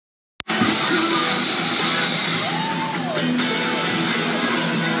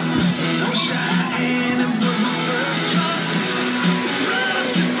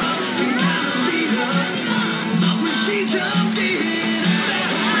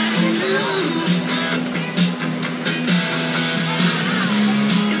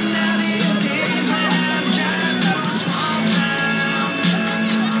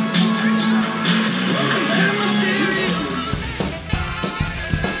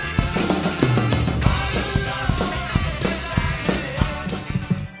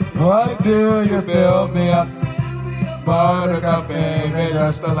Why do you build me up? Buttercup, baby,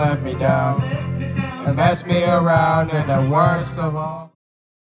 just to let me down and mess me around in the worst of all.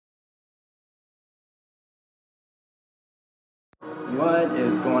 What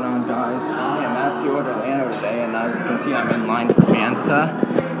is going on, guys? I am at SeaWorld Orlando today, and as you can see, I'm in line for Manta,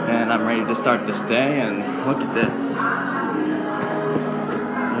 and I'm ready to start this day, and look at this.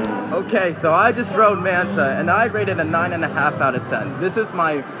 Okay, so I just rode Manta, and I rated a 9.5 out of 10. This is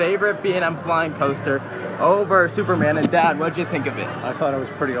my favorite B&M flying coaster over Superman. And Dad, what'd you think of it? I thought it was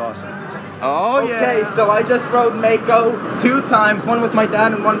pretty awesome. Oh, yeah. Okay, so I just rode Mako 2 times, one with my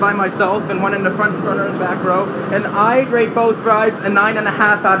dad and one by myself, and one in the front row and back row. And I'd rate both rides a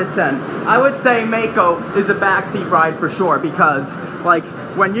 9.5 out of 10. I would say Mako is a backseat ride for sure, because, like,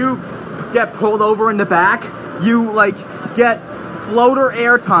 when you get pulled over in the back, you, like, get floater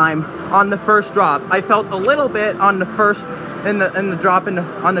airtime on the first drop. I felt a little bit on the first on the drop in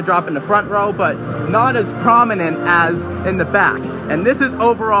the front row, but not as prominent as in the back. And this is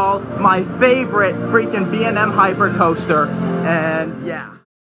overall my favorite freaking B&M hyper coaster, and yeah.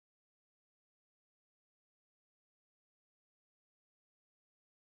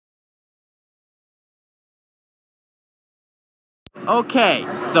 Okay,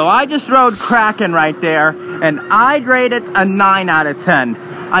 so I just rode Kraken right there, and I'd rate it a 9 out of 10.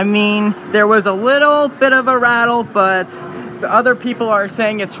 I mean, there was a little bit of a rattle, but the other people are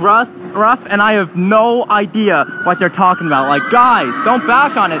saying it's rough, and I have no idea what they're talking about. Like, guys, don't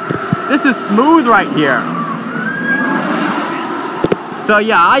bash on it. This is smooth right here. So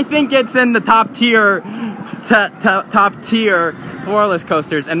yeah, I think it's in the top tier floorless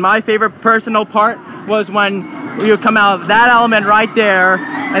coasters, and my favorite personal part was when you come out of that element right there,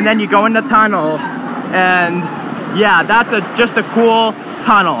 and then you go in the tunnel, and yeah, that's just a cool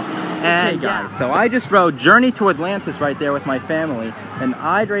tunnel. And okay, guys, so I just rode Journey to Atlantis right there with my family, and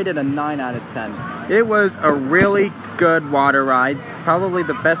I'd rate it a 9 out of 10. It was a really good water ride, probably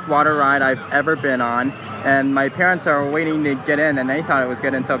the best water ride I've ever been on, and my parents are waiting to get in, and they thought it was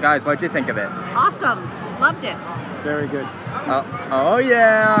good. And so, guys, what'd you think of it? Awesome, loved it. Very good. Oh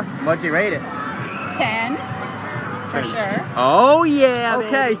yeah, what'd you rate it? 10. For sure. Oh yeah.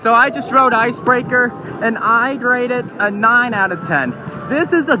 Okay, so I just rode Icebreaker, and I'd rate it a 9 out of 10.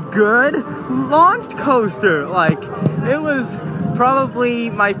 This is a good launched coaster. Like, it was probably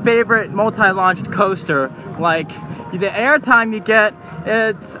my favorite multi-launched coaster. Like, the airtime you get,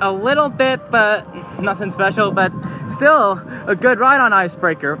 it's a little bit, but nothing special, but still a good ride on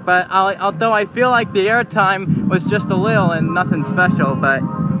Icebreaker. But although I feel like the airtime was just a little and nothing special, but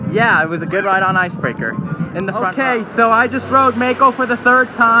yeah, it was a good ride on Icebreaker. In the front row. So I just rode Mako for the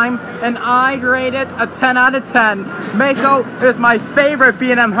 3rd time, and I'd rate it a 10 out of 10. Mako is my favorite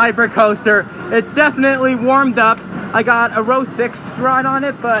B&M hyper coaster. It definitely warmed up. I got a row 6 ride on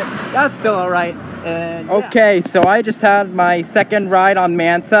it, but that's still alright. And yeah. Okay, so I just had my 2nd ride on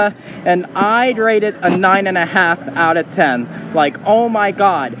Manta, and I'd rate it a 9.5 out of 10. Like, oh my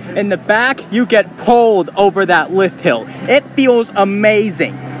god. In the back, you get pulled over that lift hill. It feels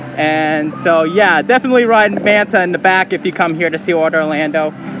amazing. And so yeah, definitely ride Manta in the back if you come here to SeaWorld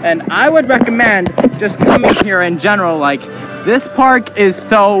Orlando. And I would recommend just coming here in general. Like, this park is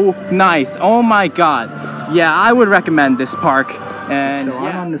so nice. Oh my god. Yeah, I would recommend this park. And so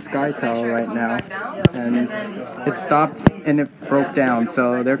I'm on the Sky Tower right now, and it stopped and it broke down,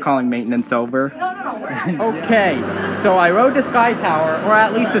 so they're calling maintenance over. Okay, so I rode the Sky Tower, or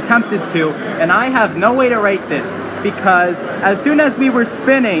at least attempted to, and I have no way to rate this, because as soon as we were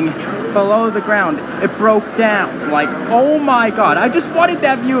spinning below the ground, it broke down. Like, oh my god, I just wanted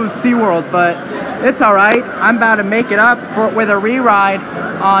that view of SeaWorld, but it's alright. I'm about to make it up with a re-ride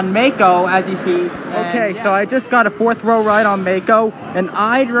on Mako, as you see. Okay, yeah. So I just got a 4th row ride on Mako, and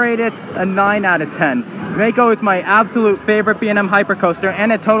I'd rate it a 9 out of 10. Mako is my absolute favorite B&M hypercoaster,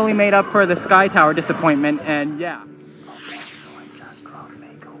 and it totally made up for the Sky Tower disappointment, and yeah. Okay, so I just rode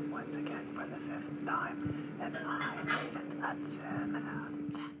Mako once again for the 5th time, and I rate it a 10 out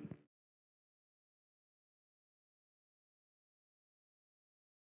of 10.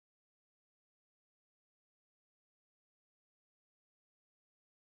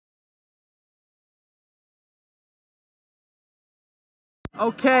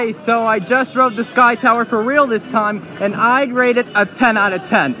 Okay, so I just rode the Sky Tower for real this time, and I'd rate it a 10 out of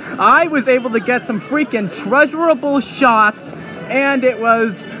 10. I was able to get some freaking treasurable shots and it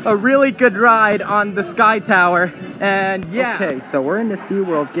was a really good ride on the Sky Tower. And yeah. Okay, so we're in the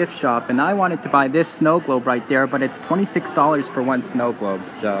SeaWorld gift shop, and I wanted to buy this snow globe right there, but it's $26 for one snow globe.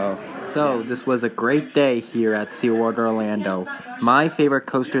 So this was a great day here at SeaWorld Orlando. My favorite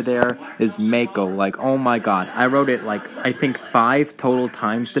coaster there is Mako. Like, oh my god, I rode it like I think 5 total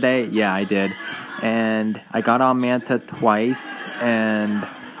times today. Yeah, I did. And I got on Manta twice, and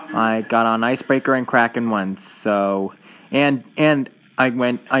I got on Icebreaker and Kraken once. So, and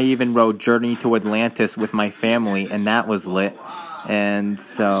I even rode Journey to Atlantis with my family, and that was lit. And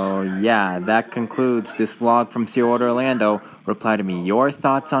so, yeah, that concludes this vlog from SeaWorld Orlando. Reply to me your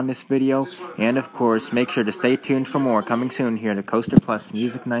thoughts on this video, and of course, make sure to stay tuned for more coming soon here to Coaster Plus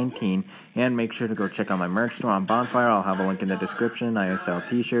Music 19, and make sure to go check out my merch store on Bonfire. I'll have a link in the description. I sell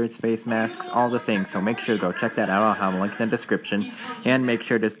t-shirts, face masks, all the things, so make sure to go check that out. I'll have a link in the description, and make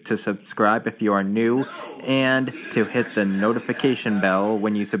sure to subscribe if you are new, and to hit the notification bell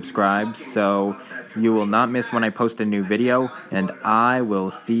when you subscribe, so you will not miss when I post a new video, and I will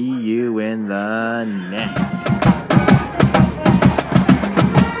see you in the next.